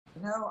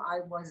No, I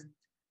wasn't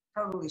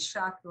totally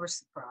shocked or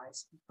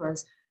surprised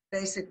because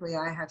basically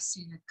I have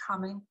seen it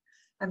coming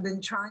and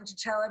been trying to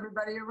tell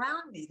everybody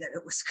around me that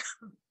it was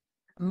coming.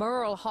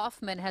 Merle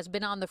Hoffman has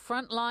been on the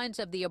front lines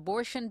of the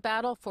abortion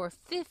battle for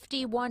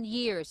 51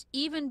 years,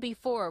 even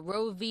before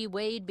Roe v.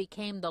 Wade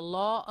became the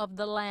law of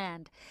the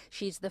land.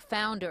 She's the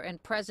founder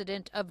and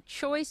president of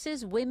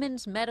Choices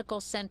Women's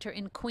Medical Center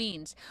in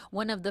Queens,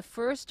 one of the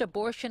first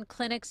abortion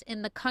clinics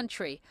in the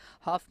country.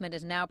 Hoffman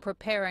is now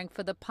preparing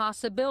for the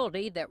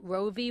possibility that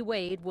Roe v.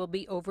 Wade will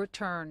be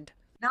overturned.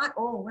 Not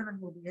all women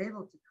will be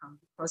able to come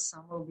because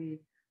some will be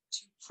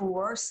too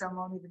poor, some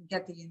won't even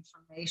get the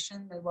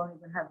information, they won't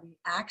even have the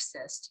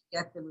access to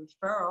get the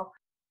referral.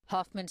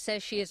 Hoffman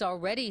says she is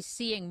already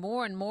seeing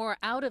more and more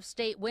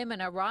out-of-state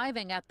women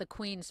arriving at the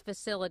Queens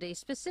facility,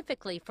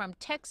 specifically from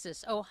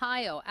Texas,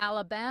 Ohio,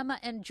 Alabama,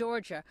 and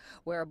Georgia,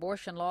 where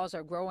abortion laws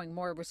are growing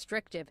more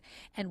restrictive.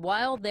 And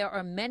while there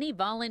are many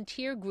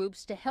volunteer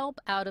groups to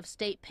help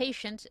out-of-state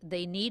patients,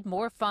 they need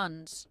more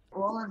funds.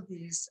 All of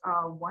these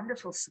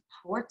wonderful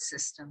support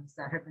systems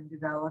that have been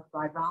developed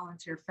by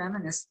volunteer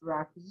feminists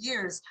throughout the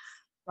years,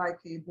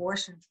 like the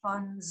abortion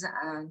funds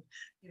and,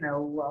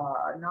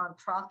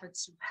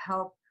 nonprofits who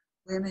help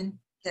women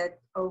get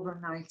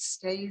overnight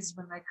stays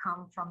when they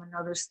come from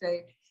another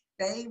state,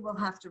 they will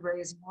have to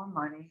raise more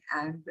money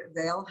and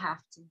they'll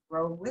have to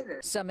grow with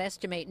it. Some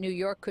estimate New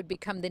York could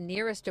become the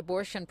nearest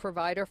abortion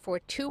provider for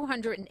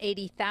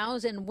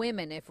 280,000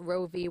 women if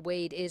Roe v.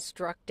 Wade is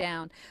struck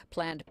down.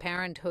 Planned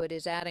Parenthood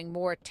is adding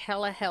more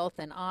telehealth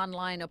and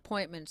online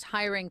appointments,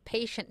 hiring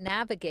patient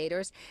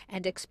navigators,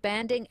 and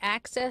expanding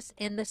access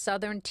in the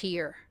southern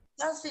tier.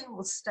 Nothing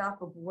will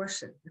stop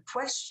abortion. The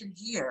question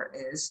here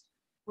is,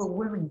 will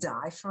women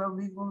die from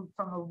illegal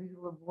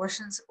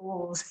abortions,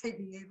 or will they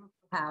be able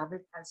to have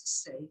it as a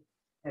safe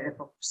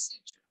medical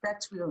procedure?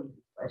 That's really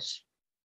the question.